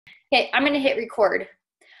Okay, I'm going to hit record.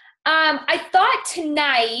 I thought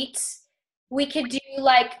tonight we could do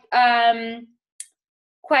like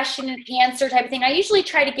question and answer type of thing. I usually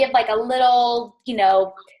try to give like a little,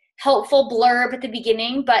 helpful blurb at the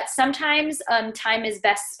beginning, but sometimes time is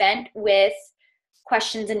best spent with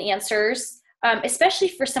questions and answers, especially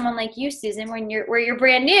for someone like you, Susan, where you're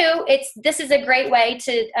brand new. This is a great way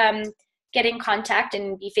to get in contact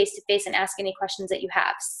and be face to face and ask any questions that you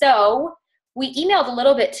have. So we emailed a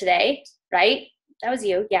little bit today, right? That was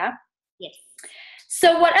you, yeah. Yes.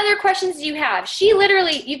 So what other questions do you have?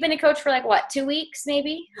 You've been a coach for like what, 2 weeks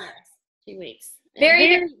maybe? Yes, 2 weeks.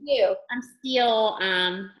 Very new. I'm still,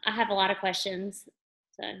 I have a lot of questions.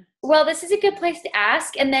 So. Well, this is a good place to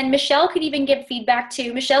ask. And then Michelle could even give feedback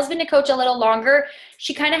too. Michelle's been a coach a little longer.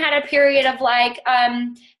 She kind of had a period of like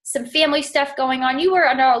some family stuff going on. You were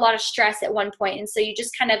under a lot of stress at one point, and so you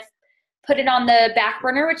just kind of put it on the back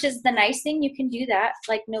burner, which is the nice thing. You can do that.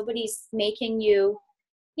 Like nobody's making you,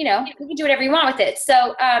 you can do whatever you want with it.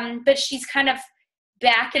 So, but she's kind of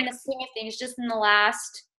back in the swing of things just in the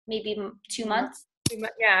last maybe 2 months.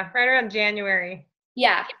 Yeah, right around January.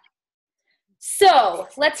 Yeah. So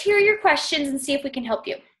let's hear your questions and see if we can help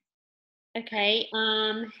you. Okay.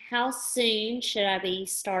 How soon should I be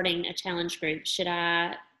starting a challenge group? Should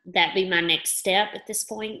that be my next step at this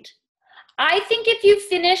point? I think if you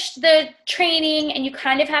finished the training and you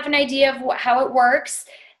kind of have an idea of how it works,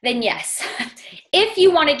 then yes. If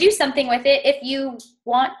you want to do something with it, if you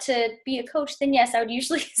want to be a coach, then yes, I would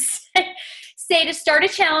usually say to start a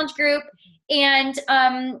challenge group. And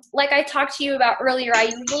like I talked to you about earlier,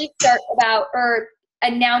 I usually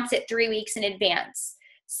announce it 3 weeks in advance.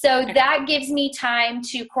 So that gives me time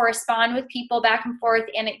to correspond with people back and forth,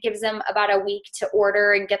 and it gives them about a week to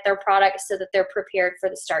order and get their product so that they're prepared for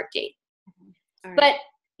the start date. Right. But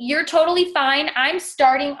you're totally fine. I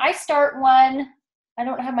start one. I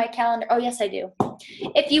don't have my calendar. Oh, yes, I do.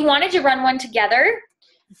 If you wanted to run one together,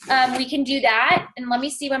 we can do that. And let me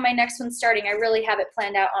see when my next one's starting. I really have it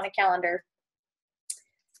planned out on a calendar.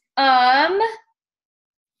 My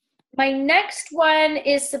next one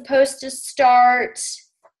is supposed to start.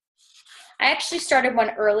 I actually started one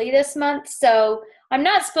early this month, so I'm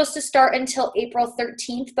not supposed to start until April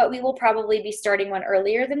 13th, but we will probably be starting one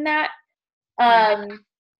earlier than that. I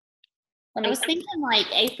was thinking like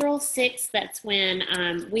April 6th, that's when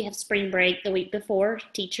we have spring break the week before,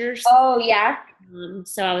 teachers. Oh, yeah.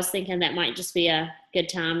 So I was thinking that might just be a good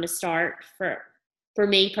time to start for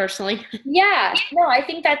me personally. Yeah, no, I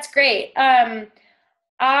think that's great.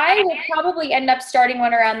 I will probably end up starting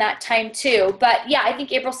one around that time too, but yeah, I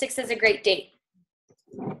think April 6th is a great date.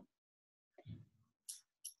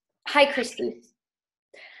 Hi, Christy.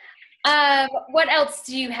 What else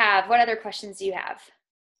do you have? What other questions do you have?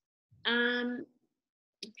 I'm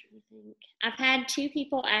trying to think. I've had 2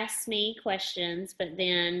 people ask me questions, but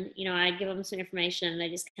then, I give them some information and they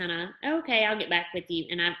just kind of, okay, I'll get back with you.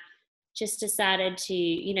 And I've just decided to,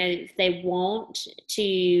 if they want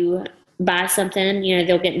to buy something,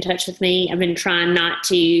 they'll get in touch with me. I've been trying not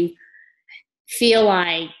to feel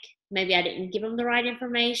like maybe I didn't give them the right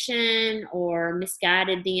information or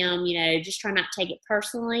misguided them, just try not to take it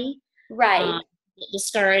personally. Right.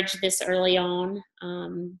 Discouraged this early on.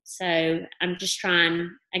 So I'm just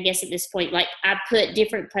trying, I guess at this point, like I put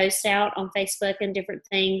different posts out on Facebook and different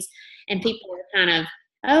things, and people are kind of,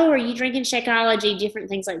 oh, are you drinking Shakeology? Different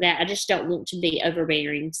things like that. I just don't want to be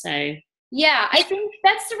overbearing. So yeah, I think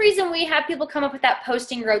that's the reason we have people come up with that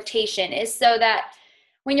posting rotation, is so that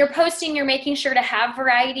when you're posting, you're making sure to have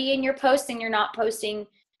variety in your posts and you're not posting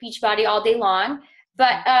Beachbody all day long.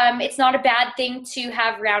 But it's not a bad thing to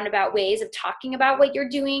have roundabout ways of talking about what you're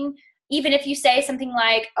doing. Even if you say something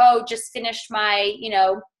like, oh, just finished my,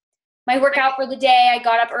 my workout for the day. I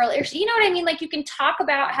got up earlier. You know what I mean? Like you can talk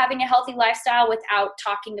about having a healthy lifestyle without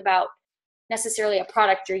talking about necessarily a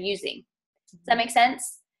product you're using. Does that make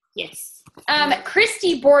sense? Yes.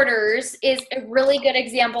 Christy Borders is a really good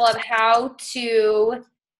example of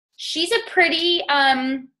she's a pretty,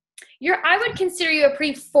 I would consider you a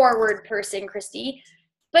pretty forward person, Christy,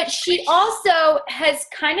 but she also has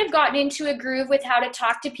kind of gotten into a groove with how to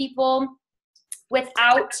talk to people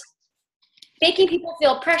without making people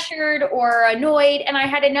feel pressured or annoyed. And I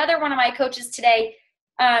had another one of my coaches today,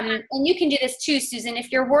 and you can do this too, Susan. If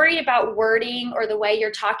you're worried about wording or the way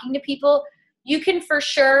you're talking to people, you can for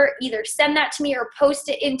sure either send that to me or post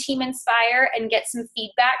it in Team Inspire and get some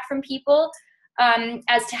feedback from people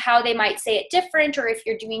as to how they might say it different, or if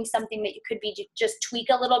you're doing something that you could be just tweak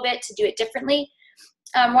a little bit to do it differently.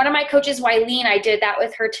 One of my coaches, Wileen, I did that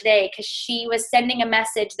with her today because she was sending a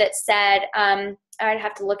message that said, I'd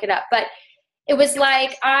have to look it up, but it was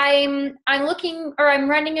like, I'm looking, or I'm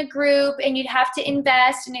running a group and you'd have to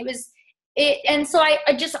invest. And and so I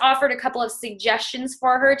just offered a couple of suggestions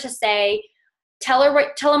for her to say, tell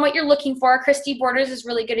them what you're looking for. Christy Borders is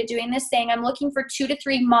really good at doing this, saying, I'm looking for 2 to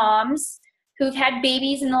 3 moms who've had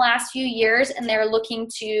babies in the last few years and they're looking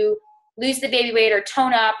to lose the baby weight or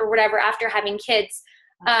tone up or whatever after having kids.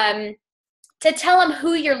 To tell them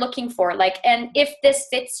who you're looking for, like, and if this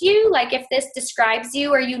fits you, like if this describes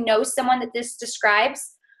you or you know someone that this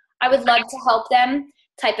describes, I would love to help them,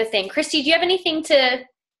 type of thing. Christy, do you have anything to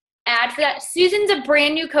add for that? Susan's a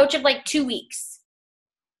brand new coach of like 2 weeks.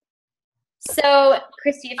 So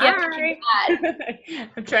Christy, if you have anything to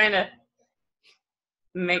add. I'm trying to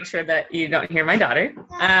make sure that you don't hear my daughter.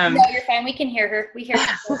 No, you're fine. We can hear her. We hear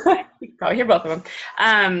her. You can probably hear both of them.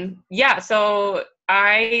 Yeah, so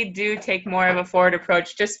I do take more of a forward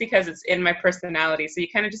approach just because it's in my personality. So you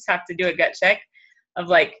kind of just have to do a gut check of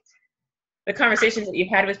like the conversations that you've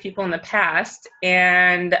had with people in the past.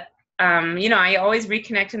 And, I always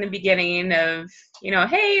reconnect in the beginning of,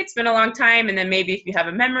 hey, it's been a long time. And then maybe if you have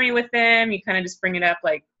a memory with them, you kind of just bring it up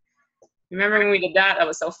like, remember when we did that? That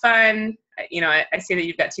was so fun. I see that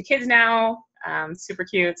you've got 2 kids now, super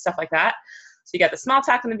cute, stuff like that. So you got the small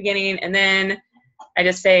talk in the beginning, and then I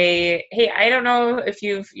just say, hey, I don't know if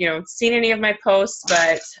you've, seen any of my posts,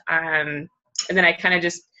 but, and then I kind of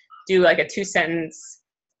just do like a 2-sentence,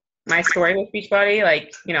 my story with Beachbody.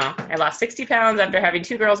 Like, I lost 60 pounds after having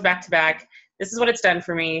 2 girls back to back. This is what it's done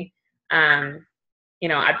for me. I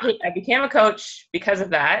became a coach because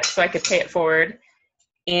of that, so I could pay it forward.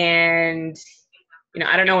 And,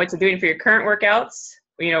 I don't know what you're doing for your current workouts,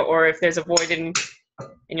 or if there's a void in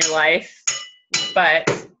your life,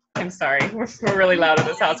 but I'm sorry, we're really loud in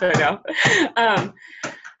this house right now.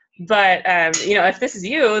 If this is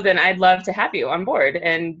you, then I'd love to have you on board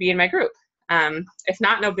and be in my group. If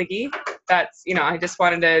not, no biggie. That's, I just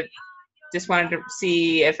wanted to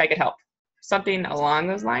see if I could help, something along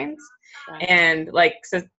those lines. Right. And I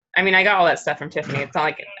got all that stuff from Tiffany. It's not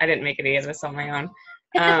like I didn't make any of this on my own.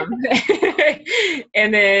 And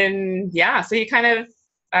then, so you kind of,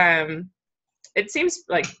 it seems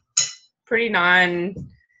like pretty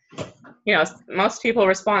most people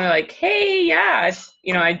respond like, hey, yeah,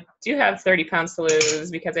 I do have 30 pounds to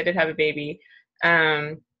lose because I did have a baby.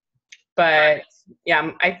 But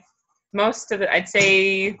yeah, I'd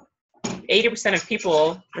say 80% of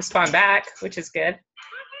people respond back, which is good.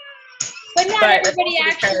 But not everybody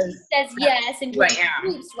actually says yes and joins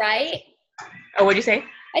groups, right? Oh, what'd you say?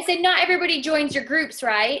 I said not everybody joins your groups,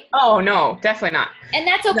 right? Oh, no, definitely not. And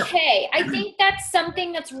that's okay. No. I think that's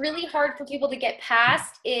something that's really hard for people to get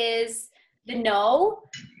past is the no.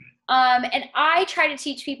 And I try to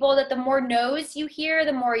teach people that the more no's you hear,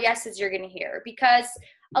 the more yeses you're going to hear, because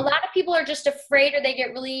a lot of people are just afraid or they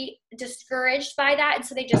get really discouraged by that. And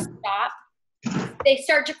so they just stop. They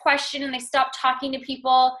start to question and they stop talking to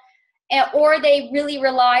people. Or they really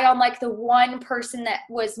rely on like the one person that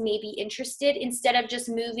was maybe interested instead of just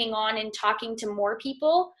moving on and talking to more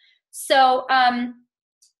people. So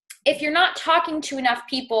if you're not talking to enough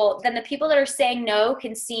people, then the people that are saying no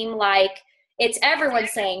can seem like it's everyone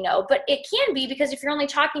saying no. But it can be, because if you're only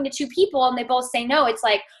talking to 2 people and they both say no, it's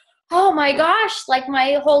like, oh my gosh, like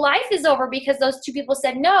my whole life is over because those 2 people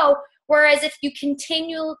said no. Whereas if you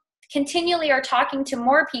continually are talking to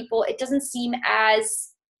more people, it doesn't seem as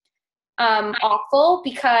awful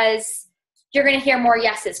because you're going to hear more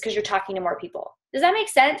yeses because you're talking to more people. Does that make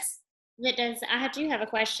sense? It does. I do have a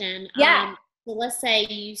question. Yeah. So let's say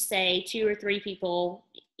you say 2 or 3 people,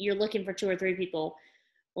 you're looking for 2 or 3 people.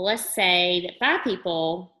 Well, let's say that 5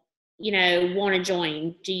 people, want to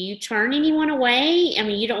join. Do you turn anyone away? I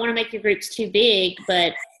mean, you don't want to make your groups too big,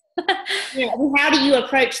 but how do you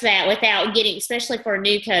approach that without getting, especially for a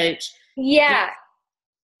new coach? Yeah.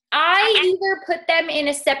 I either put them in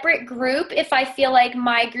a separate group if I feel like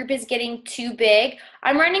my group is getting too big.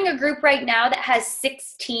 I'm running a group right now that has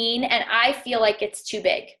 16 and I feel like it's too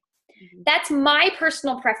big. Mm-hmm. That's my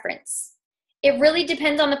personal preference. It really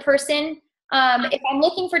depends on the person. If I'm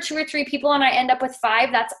looking for 2 or 3 people and I end up with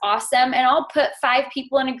 5, that's awesome. And I'll put 5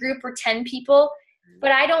 people in a group or 10 people,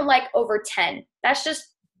 but I don't like over 10. That's just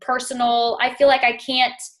personal. I feel like I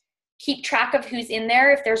can't keep track of who's in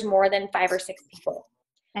there if there's more than 5 or 6 people.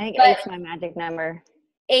 I think 8's my magic number.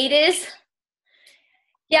 8 is?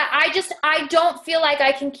 Yeah, I don't feel like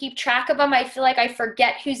I can keep track of them. I feel like I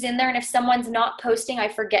forget who's in there. And if someone's not posting, I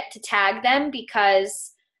forget to tag them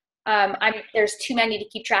because there's too many to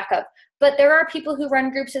keep track of. But there are people who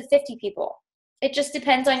run groups of 50 people. It just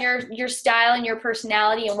depends on your style and your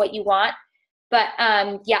personality and what you want. But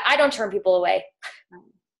I don't turn people away.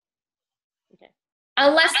 Okay.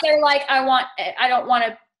 Unless they're like, I don't want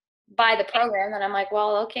to buy the program. And I'm like,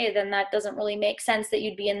 well, okay, then that doesn't really make sense that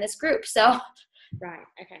you'd be in this group. So Right.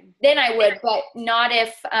 Okay. then I would, but not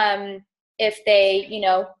if they,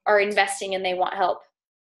 are investing and they want help.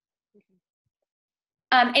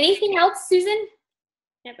 Anything else, Susan?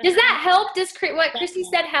 Yep, Does that help? Does what Christy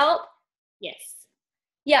said help? Yes.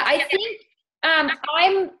 Yeah, I think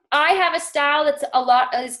I have a style that's a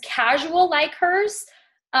lot as casual like hers,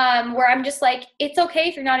 where I'm just like, it's okay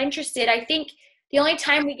if you're not interested. I think the only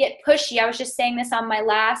time we get pushy, I was just saying this on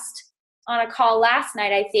a call last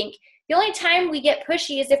night, I think the only time we get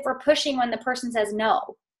pushy is if we're pushing when the person says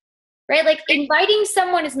no, right? Like inviting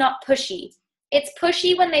someone is not pushy. It's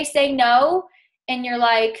pushy when they say no and you're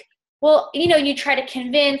like, well, you try to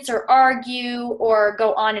convince or argue or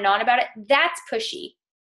go on and on about it. That's pushy,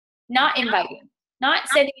 not inviting, not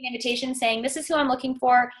sending an invitation saying, this is who I'm looking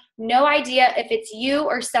for. No idea if it's you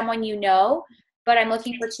or someone you know, but I'm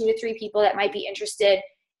looking for 2 to 3 people that might be interested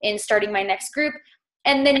in starting my next group.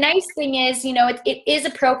 And the nice thing is, it is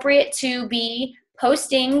appropriate to be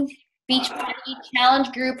posting Beachbody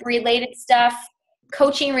challenge group related stuff,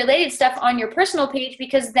 coaching related stuff on your personal page,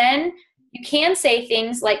 because then you can say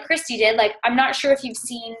things like Christy did, like, I'm not sure if you've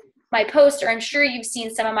seen my post, or I'm sure you've seen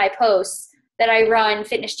some of my posts that I run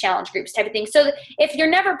fitness challenge groups type of thing. So if you're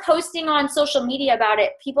never posting on social media about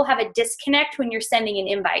it, people have a disconnect when you're sending an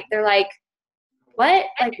invite. They're like, what?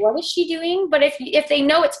 Like, what is she doing? But if they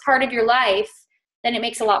know it's part of your life, then it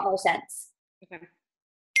makes a lot more sense. Okay.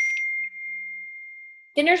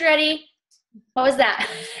 Dinner's ready. What was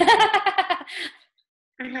that?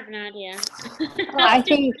 I have no idea. I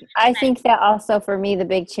think that also for me, the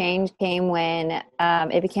big change came when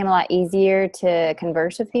it became a lot easier to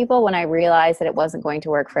converse with people when I realized that it wasn't going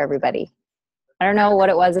to work for everybody. I don't know what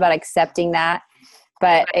it was about accepting that,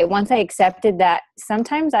 but once I accepted that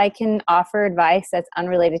sometimes I can offer advice that's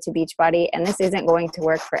unrelated to Beachbody, and this isn't going to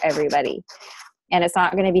work for everybody. And it's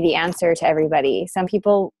not going to be the answer to everybody. Some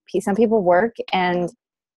people work and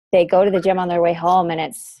they go to the gym on their way home,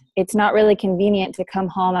 and it's not really convenient to come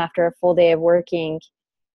home after a full day of working.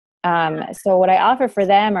 So what I offer for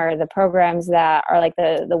them are the programs that are like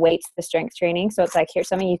the weights, the strength training. So it's like, here's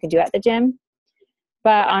something you can do at the gym.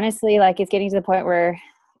 But honestly, like, it's getting to the point where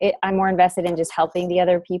I'm more invested in just helping the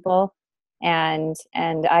other people. And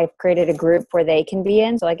I've created a group where they can be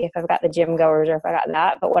in. So like, if I've got the gym goers or if I got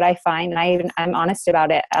that, but what I find, and I'm honest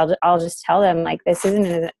about it, I'll just tell them, like, this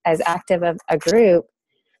isn't as active of a group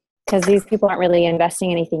because these people aren't really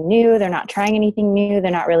investing anything new. They're not trying anything new. They're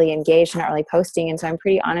not really engaged. They're not really posting. And so I'm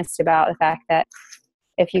pretty honest about the fact that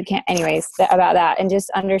if you can't, about that, and just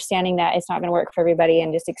understanding that it's not going to work for everybody,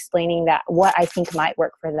 and just explaining that what I think might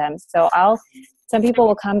work for them. So some people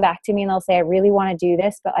will come back to me and they'll say, I really want to do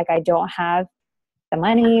this, but like, I don't have the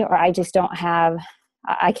money, or I just don't have,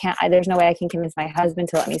 there's no way I can convince my husband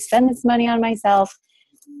to let me spend this money on myself.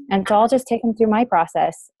 And so I'll just take them through my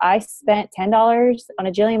process. I spent $10 on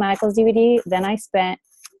a Jillian Michaels DVD. Then I spent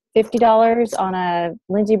 $50 on a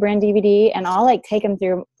Lindsey Bren DVD, and I'll like take them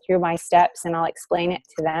through my steps, and I'll explain it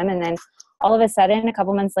to them. And then all of a sudden, a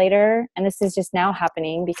couple months later, and this is just now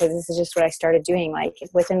happening because this is just what I started doing, like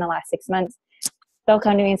within the last 6 months, they'll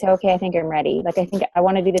come to me and say, okay, I think I'm ready. Like, I think I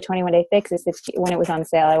want to do the 21-day fix. When it was on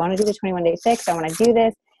sale, I want to do the 21-day fix. I want to do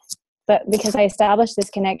this. But because I established this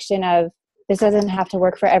connection of, this doesn't have to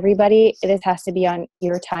work for everybody, this has to be on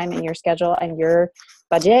your time and your schedule and your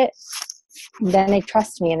budget, then they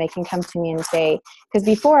trust me and they can come to me and say, because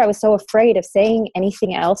before I was so afraid of saying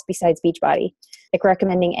anything else besides Beachbody, like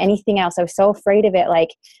recommending anything else. I was so afraid of it. Like,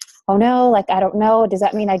 oh no, like, I don't know. Does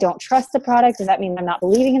that mean I don't trust the product? Does that mean I'm not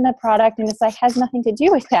believing in the product? And it's like, has nothing to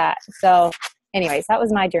do with that. So anyways, that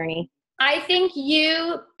was my journey. I think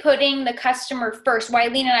you putting the customer first,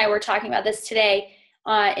 Wileen and I were talking about this today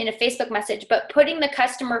in a Facebook message, but putting the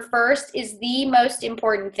customer first is the most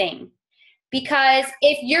important thing. Because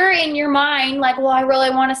if you're in your mind like, well, I really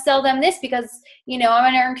want to sell them this because, I'm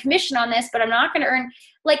going to earn commission on this, but I'm not going to earn,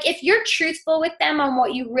 like, if you're truthful with them on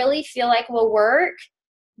what you really feel like will work,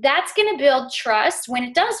 that's going to build trust when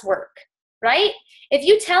it does work, right? If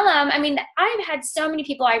you tell them, I've had so many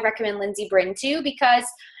people I recommend Lindsey Bren to, because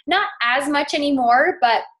not as much anymore,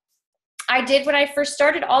 but I did when I first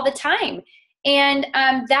started all the time. And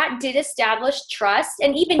that did establish trust.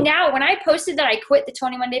 And even now, when I posted that I quit the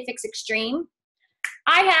 21-Day Fix Extreme,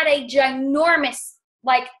 I had a ginormous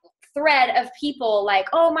thread of people like,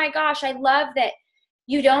 oh my gosh, I love that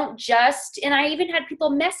you don't just, and I even had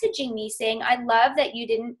people messaging me saying, I love that you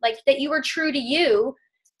didn't, that you were true to you,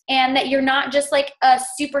 and that you're not just like a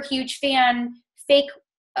super huge fan,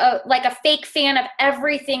 like a fake fan of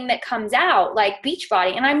everything that comes out, like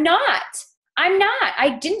Beachbody. And I'm not.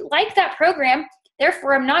 I didn't like that program.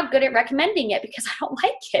 Therefore, I'm not good at recommending it because I don't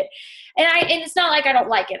like it. And it's not like I don't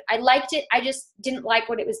like it. I liked it. I just didn't like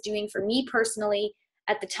what it was doing for me personally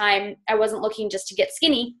at the time. I wasn't looking just to get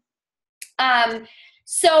skinny.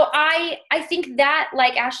 So I think that,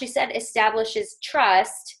 like Ashley said, establishes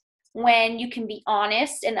trust when you can be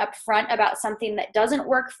honest and upfront about something that doesn't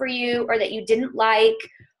work for you or that you didn't like,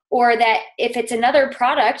 or that if it's another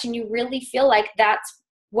product and you really feel like that's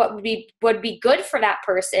what would be good for that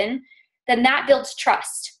person, then that builds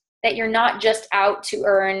trust that you're not just out to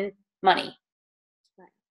earn money.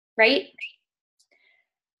 Right?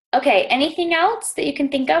 Okay, anything else that you can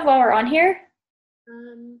think of while we're on here?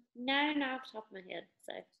 No, off the top of my head.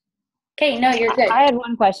 So. Okay, no, you're good. I had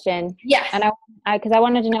one question. Yes. And because I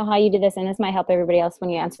wanted to know how you did this, and this might help everybody else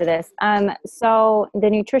when you answer this. So the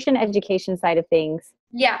nutrition education side of things.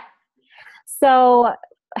 Yeah. So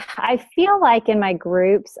I feel like in my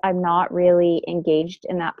groups, I'm not really engaged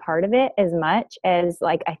in that part of it as much as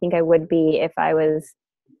like I think I would be if I was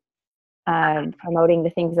promoting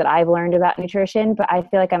the things that I've learned about nutrition. But I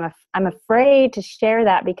feel like I'm afraid to share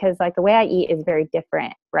that because like the way I eat is very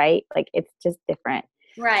different, right? Like it's just different.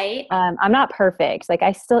 Right. I'm not perfect. Like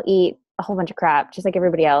I still eat a whole bunch of crap just like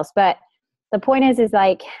everybody else. But the point is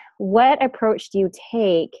like, what approach do you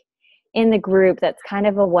take in the group that's kind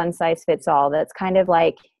of a one size fits all, that's kind of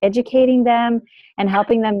like educating them and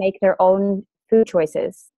helping them make their own food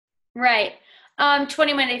choices? Right.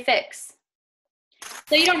 21 Day Fix.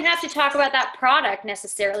 So you don't have to talk about that product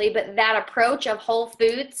necessarily, but that approach of whole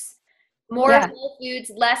foods, more whole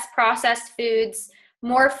foods, less processed foods,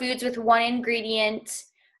 more foods with one ingredient,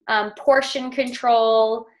 portion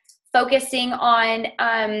control, focusing on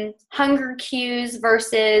hunger cues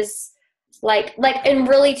versus like and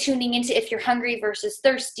really tuning into if you're hungry versus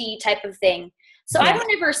thirsty type of thing. So I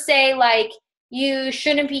don't ever say like you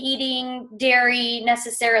shouldn't be eating dairy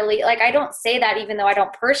necessarily. Like I don't say that, even though I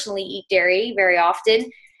don't personally eat dairy very often,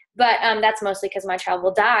 but that's mostly because my child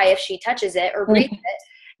will die if she touches it or breathes it.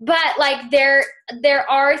 But like there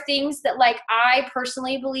are things that like I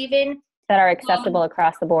personally believe in that are acceptable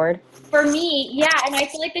across the board. For me, yeah. And I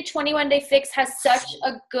feel like the 21 Day Fix has such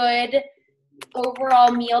a good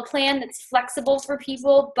overall meal plan that's flexible for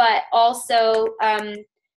people, but also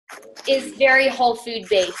is very whole food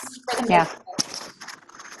based for the most part.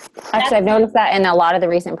 Actually, I've noticed that in a lot of the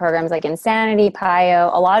recent programs like Insanity,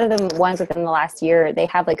 PIO, a lot of the ones within the last year, they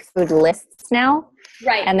have like food lists now.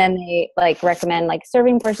 Right. And then they like recommend like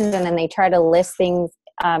serving portions, and then they try to list things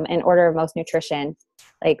in order of most nutrition.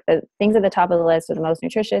 Like the things at the top of the list are the most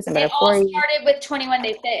nutritious and better for you. It all started with 21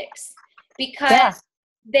 Day Fix because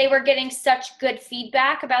they were getting such good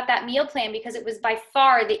feedback about that meal plan because it was by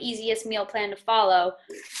far the easiest meal plan to follow.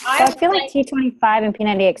 I feel like T25 and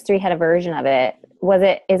P90X3 had a version of it.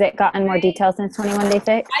 Is it gotten more detailed since 21 Day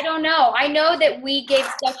Fix? I don't know. I know that we gave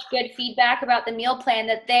such good feedback about the meal plan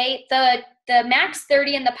that the Max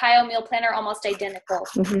 30 and the PIO meal plan are almost identical.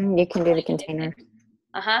 Mm-hmm. You can do the container.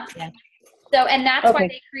 Yeah. So, and that's why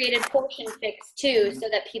they created Portion Fix too, so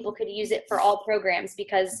that people could use it for all programs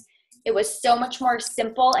because it was so much more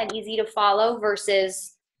simple and easy to follow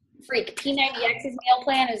versus P90X's meal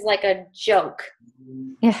plan is like a joke.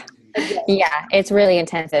 Yeah. Yeah, it's really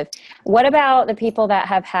intensive. What about the people that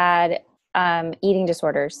have had eating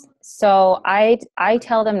disorders? So I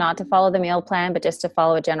tell them not to follow the meal plan, but just to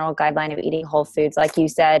follow a general guideline of eating whole foods. Like you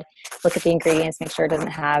said, look at the ingredients, make sure it doesn't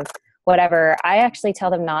have whatever. I actually tell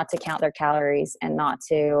them not to count their calories and not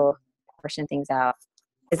to portion things out.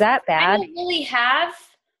 Is that bad?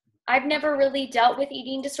 I've never really dealt with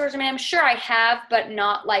eating disorders. I mean, I'm sure I have, but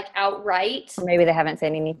not like outright. Or maybe they haven't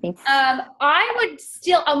said anything. I would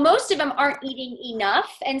still, most of them aren't eating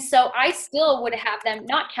enough. And so I still would have them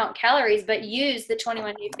not count calories, but use the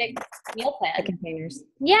 21 Day Fix meal plan. The containers.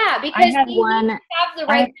 Yeah, because you have the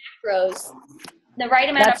right macros, the right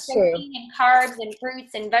amount of protein and carbs and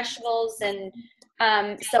fruits and vegetables. And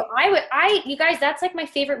so you guys, that's like my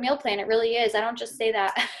favorite meal plan. It really is. I don't just say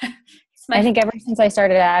that. I think ever since I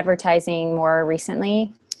started advertising more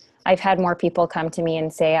recently, I've had more people come to me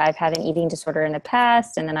and say, I've had an eating disorder in the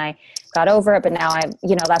past, and then I got over it, but now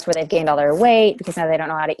that's where they've gained all their weight because now they don't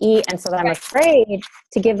know how to eat. And so I'm afraid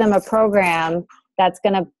to give them a program that's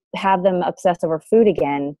going to have them obsess over food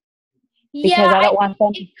again. Because I don't want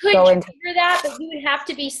them to go into that, but you would have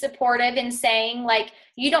to be supportive in saying, like,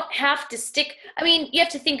 you don't have to stick. I mean, you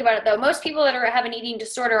have to think about it, though. Most people that have an eating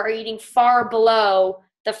disorder are eating far below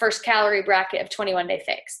the first calorie bracket of 21 Day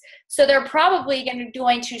Fix. So they're probably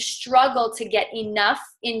going to struggle to get enough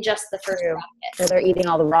in just the first bracket. So they're eating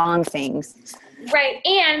all the wrong things. Right,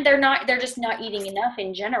 and they're just not eating enough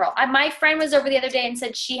in general. My friend was over the other day and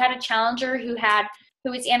said she had a challenger who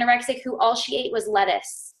was anorexic, who all she ate was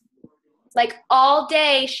lettuce. Like all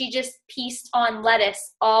day she just feasted on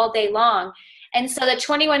lettuce all day long. And so the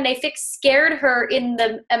 21 Day Fix scared her in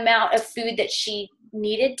the amount of food that she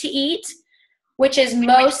needed to eat, which is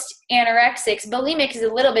most anorexics. Bulimic is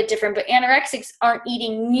a little bit different, but anorexics aren't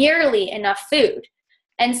eating nearly enough food.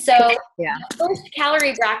 And so Yeah. the first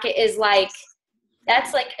calorie bracket is like,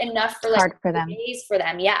 that's like enough for like Hard for them. days for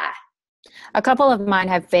them. Yeah. A couple of mine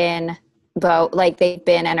have been both, like they've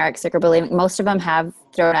been anorexic or bulimic. Most of them have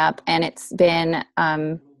thrown up, and it's been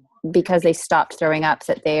because they stopped throwing up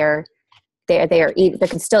that they're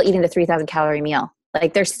still eating the 3,000 calorie meal.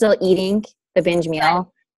 Like they're still eating the binge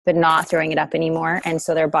meal, but not throwing it up anymore. And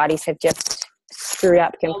so their bodies have just screwed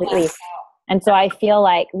up completely. And so I feel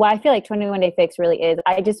like 21 Day Fix really is.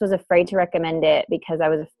 I just was afraid to recommend it because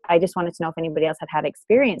I just wanted to know if anybody else had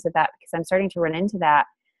experience with that, because I'm starting to run into that.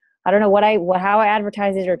 I don't know how I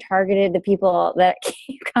advertised it or targeted the people that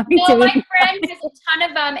keep coming to me. My friend has a ton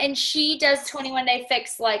of them, and she does 21 Day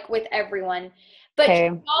Fix like with everyone. But Okay.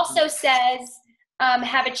 she also says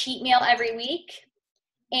have a cheat meal every week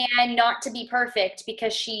and not to be perfect,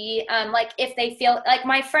 because she like if they feel like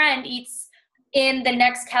my friend eats in the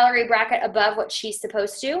next calorie bracket above what she's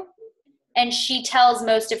supposed to, and she tells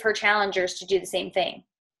most of her challengers to do the same thing.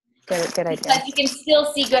 Good idea. Because you can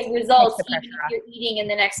still see good results Takes the even if pressure off. you're eating in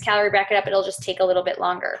the next calorie bracket up. It'll just take a little bit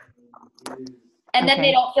longer. And then Okay.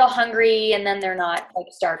 they don't feel hungry, and then they're not like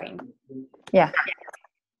starving. Yeah.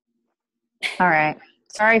 All right.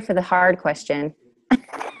 Sorry for the hard question.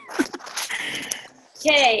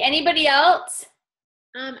 Okay, anybody else?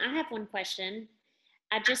 I have one question.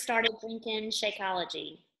 I just started drinking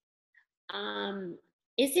Shakeology.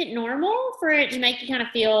 Is it normal for it to make you kind of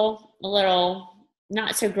feel a little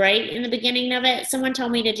not so great in the beginning of it? Someone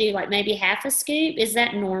told me to do like maybe half a scoop. Is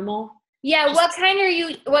that normal? Yeah, what kind are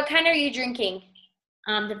you drinking?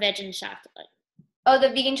 The veggie chocolate. Oh, the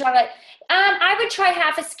vegan chocolate. I would try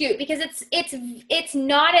half a scoop, because it's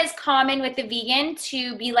not as common with the vegan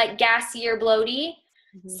to be like gassy or bloaty.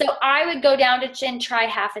 Mm-hmm. So I would go down to and try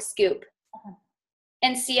half a scoop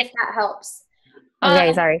and see if that helps.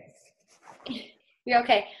 Okay, sorry. You're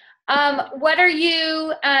okay. What are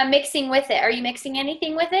you mixing with it? Are you mixing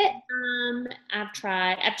anything with it?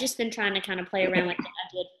 I've just been trying to kind of play around with it.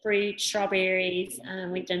 I did fruit, strawberries,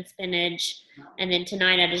 we've done spinach, and then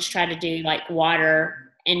tonight I just tried to do like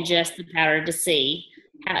water and just the powder to see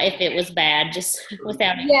if it was bad, just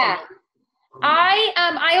without it. Yeah.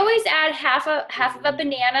 I always add half of a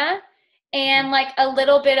banana and like a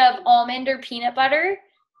little bit of almond or peanut butter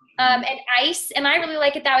and ice, and I really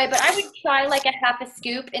like it that way. But I would try like a half a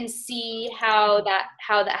scoop and see how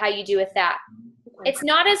you do with that. It's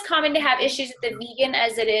not as common to have issues with the vegan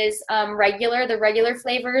as it is the regular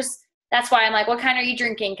flavors. That's why I'm like, what kind are you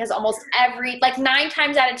drinking? Because almost 9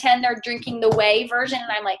 times out of 10 they're drinking the whey version,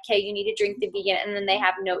 and I'm like, okay, you need to drink the vegan, and then they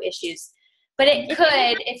have no issues. But it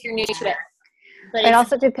could if you're new to it. But It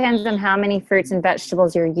also depends on how many fruits and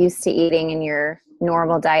vegetables you're used to eating in your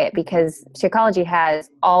normal diet, because Shakeology has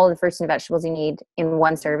all the fruits and vegetables you need in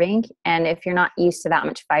one serving. And if you're not used to that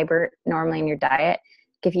much fiber normally in your diet,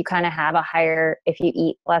 if you kind of have if you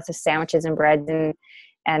eat lots of sandwiches and breads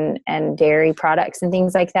and dairy products and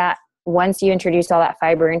things like that, once you introduce all that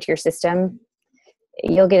fiber into your system,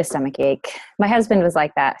 you'll get a stomach ache. My husband was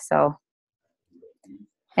like that. So,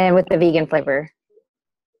 and with the vegan flavor.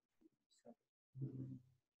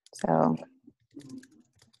 So.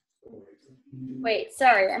 Wait,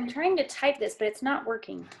 sorry. I'm trying to type this, but it's not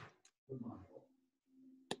working.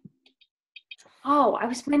 Oh, I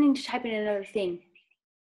was planning to type in another thing.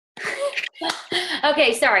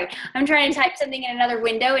 Okay, sorry. I'm trying to type something in another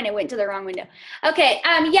window, and it went to the wrong window. Okay,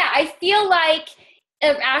 yeah, I feel like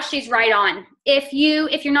Ashley's right on. If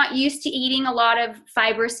you're not used to eating a lot of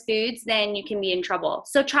fibrous foods, then you can be in trouble.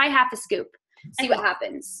 So try half a scoop. See what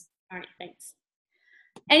happens. all right, thanks.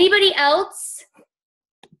 Anybody else?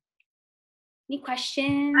 Any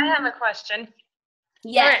questions? I have a question.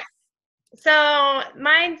 Yes. So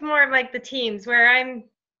mine's more of like the teams where I'm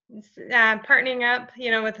partnering up,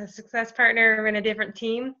 with a success partner in a different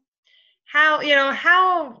team. How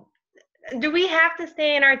do we have to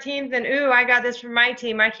stay in our teams and, I got this from my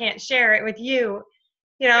team, I can't share it with you,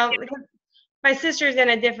 because my sister's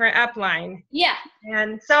in a different upline. Yeah.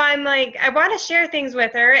 And so I'm like, I want to share things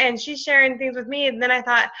with her, and she's sharing things with me. And then I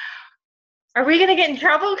thought, are we going to get in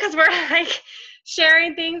trouble because we're like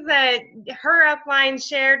sharing things that her upline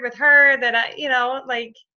shared with her that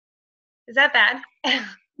is that bad?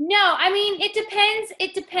 No, I mean, it depends.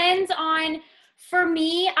 It depends on, For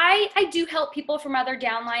me, I do help people from other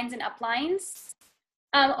downlines and uplines.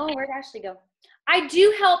 Where'd Ashley go? I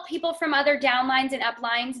do help people from other downlines and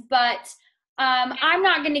uplines, but I'm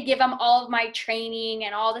not going to give them all of my training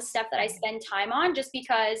and all the stuff that I spend time on just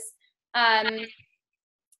because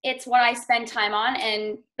it's what I spend time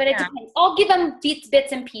on. But it depends. I'll give them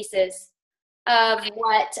bits and pieces of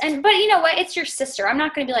but you know what? It's your sister. I'm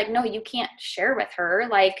not going to be like, no, you can't share with her.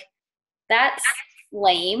 Like, that's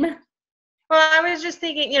lame. Well, I was just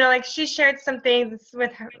thinking, like she shared some things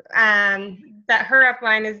with her, that her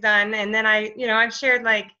upline has done. And then I've shared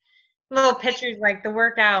like little pictures, like the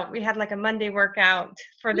workout. We had like a Monday workout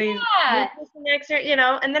for the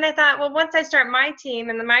and then I thought, well, once I start my team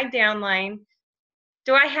and my downline,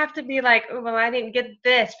 do I have to be like, oh, well, I didn't get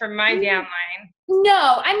this from my downline?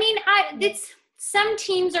 No, I mean, some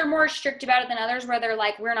teams are more strict about it than others where they're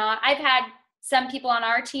like, we're not. I've had some people on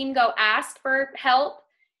our team go ask for help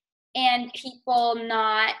and people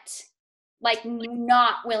not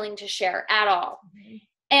willing to share at all. Mm-hmm.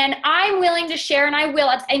 And I'm willing to share, and I will.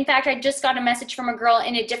 In fact, I just got a message from a girl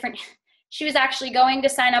she was actually going to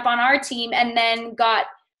sign up on our team and then got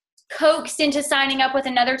coaxed into signing up with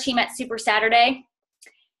another team at Super Saturday.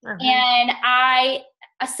 Uh-huh. And I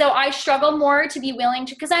struggle more to be willing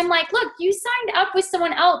to, because I'm like, look, you signed up with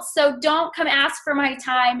someone else, so don't come ask for my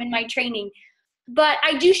time and my training. But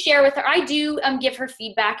I do share with her. I do give her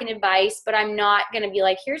feedback and advice, but I'm not going to be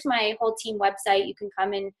like, here's my whole team website. You can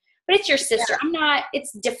come in. But it's your sister. I'm not.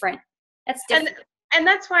 It's different. That's different. And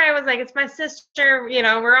that's why I was like, it's my sister.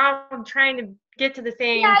 We're all trying to get to the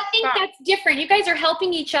same. Yeah, I think that's different. You guys are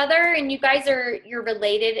helping each other, and you're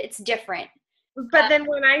related. It's different. But then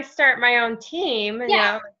when I start my own team,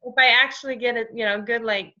 if I actually get a good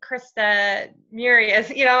like Krista Murias,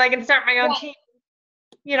 and start my own team,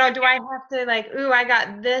 do I have to like, ooh, I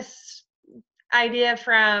got this idea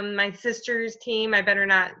from my sister's team, I better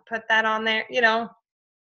not put that on there, Does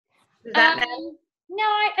that matter? No,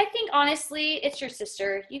 I think honestly, it's your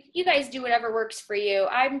sister. You guys do whatever works for you.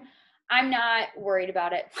 I'm not worried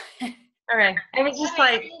about it. All right. I was just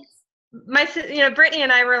like, Brittany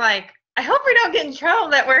and I were like, I hope we don't get in trouble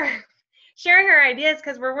that we're sharing our ideas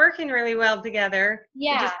because we're working really well together.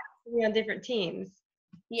 Yeah. Just on different teams.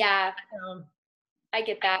 Yeah. I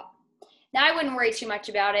get that. Now, I wouldn't worry too much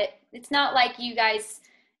about it. It's not like you guys,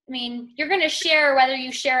 you're going to share whether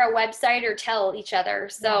you share a website or tell each other.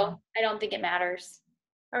 So I don't think it matters.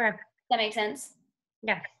 Okay. Does that make sense?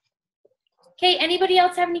 Yeah. Okay. Anybody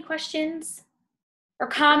else have any questions or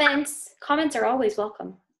comments? Comments are always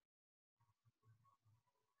welcome.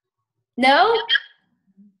 No?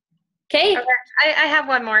 Okay. I have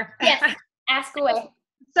one more. Yes. Ask away.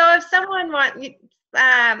 So if someone like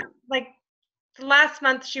last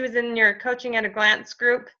month she was in your Coaching at a Glance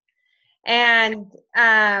group, and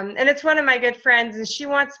it's one of my good friends, and she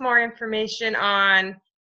wants more information on,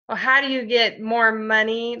 well, how do you get more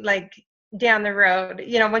money like down the road,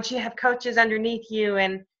 once you have coaches underneath you,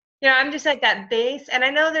 and I'm just at that base, and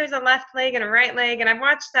I know there's a left leg and a right leg, and I've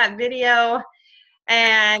watched that video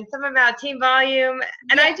and something about team volume,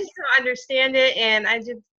 and I just don't understand it, and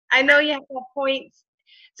I know you have to have points,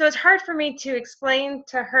 so it's hard for me to explain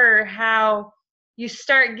to her how you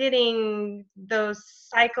start getting those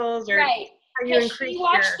cycles, or right. how you increase. Has she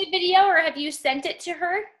watched the video, or have you sent it to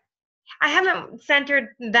her? I haven't sent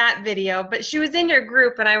her that video, but she was in your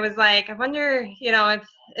group, and I was like, I wonder,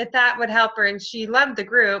 if that would help her, and she loved the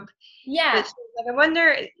group. Yeah. But she was like, I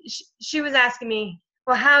wonder. She was asking me,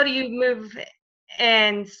 well, how do you move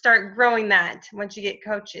and start growing that once you get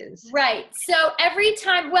coaches? Right. So every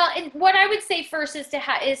time, what I would say first is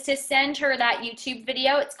to send her that YouTube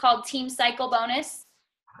video. It's called Team Cycle Bonus.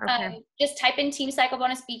 Okay. Just type in Team Cycle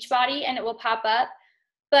Bonus Beachbody and it will pop up.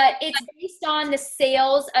 But it's based on the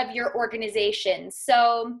sales of your organization.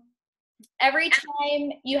 So every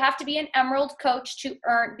time you have to be an Emerald coach to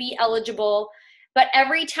be eligible. But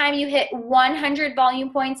every time you hit 100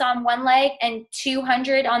 volume points on one leg and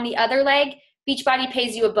 200 on the other leg, Beachbody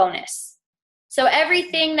pays you a bonus. So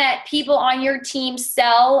everything that people on your team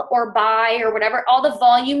sell or buy or whatever, all the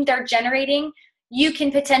volume they're generating, you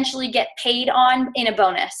can potentially get paid on in a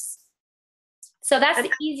bonus. So that's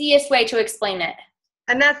the easiest way to explain it.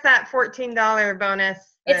 And that's that $14 bonus.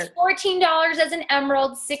 It's $14 as an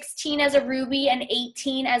Emerald, $16 as a Ruby, and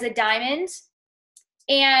 $18 as a Diamond.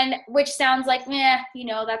 And which sounds like,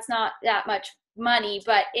 that's not that much money,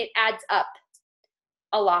 but it adds up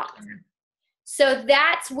a lot. So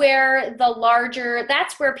that's where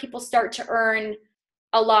that's where people start to earn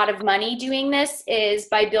a lot of money doing this, is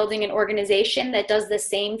by building an organization that does the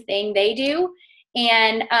same thing they do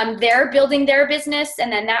and they're building their business,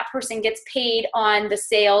 and then that person gets paid on the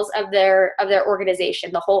sales of their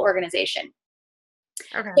organization, the whole organization.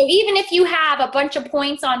 Okay. So even if you have a bunch of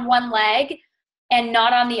points on one leg and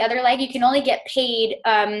not on the other leg, you can only get paid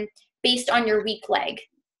based on your weak leg.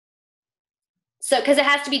 So because it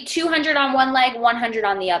has to be 200 on one leg, 100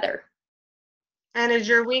 on the other. And is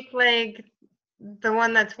your weak leg the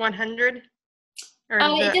one that's 100? Or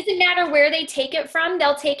It doesn't matter where they take it from.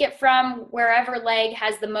 They'll take it from wherever leg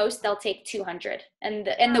has the most. They'll take 200, and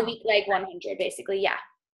the weak leg 100, basically. Yeah,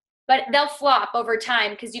 but they'll flop over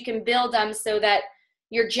time because you can build them so that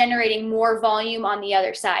you're generating more volume on the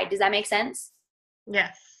other side. Does that make sense?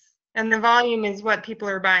 Yes. And the volume is what people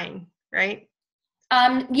are buying, right?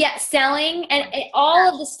 Yeah, selling and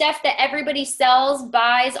all of the stuff that everybody sells,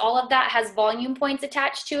 buys, all of that has volume points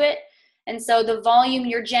attached to it. And so the volume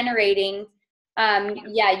you're generating,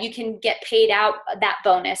 yeah, you can get paid out that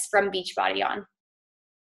bonus from Beachbody on.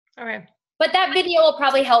 Okay. But that video will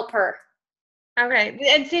probably help her. Okay.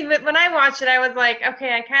 And see, but when I watched it, I was like,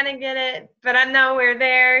 okay, I kind of get it, but I'm nowhere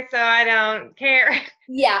there, so I don't care.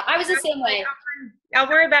 Yeah, I was the same way. I'll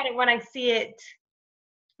worry about it when I see it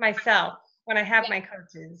myself, when I have my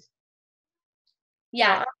coaches.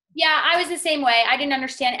 Yeah. Yeah, I was the same way. I didn't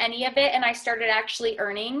understand any of it, and I started actually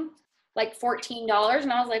earning like $14,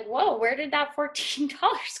 and I was like, whoa, where did that $14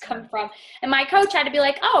 come from? And my coach had to be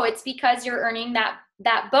like, oh, it's because you're earning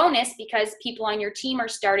that bonus because people on your team are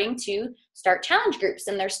starting to start challenge groups,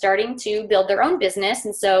 and they're starting to build their own business,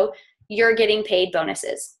 and so you're getting paid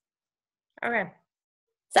bonuses. Okay. Does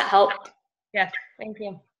that help? Yes, thank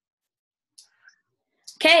you.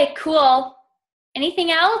 Okay, cool.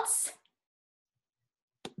 Anything else?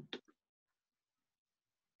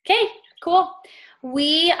 Okay, cool.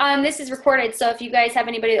 This is recorded, so if you guys have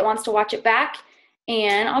anybody that wants to watch it back,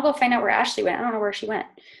 and I'll go find out where Ashley went. I don't know where she went.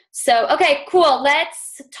 So, okay, cool.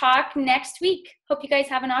 Let's talk next week. Hope you guys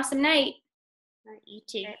have an awesome night. You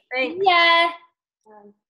too. Thanks. Yeah.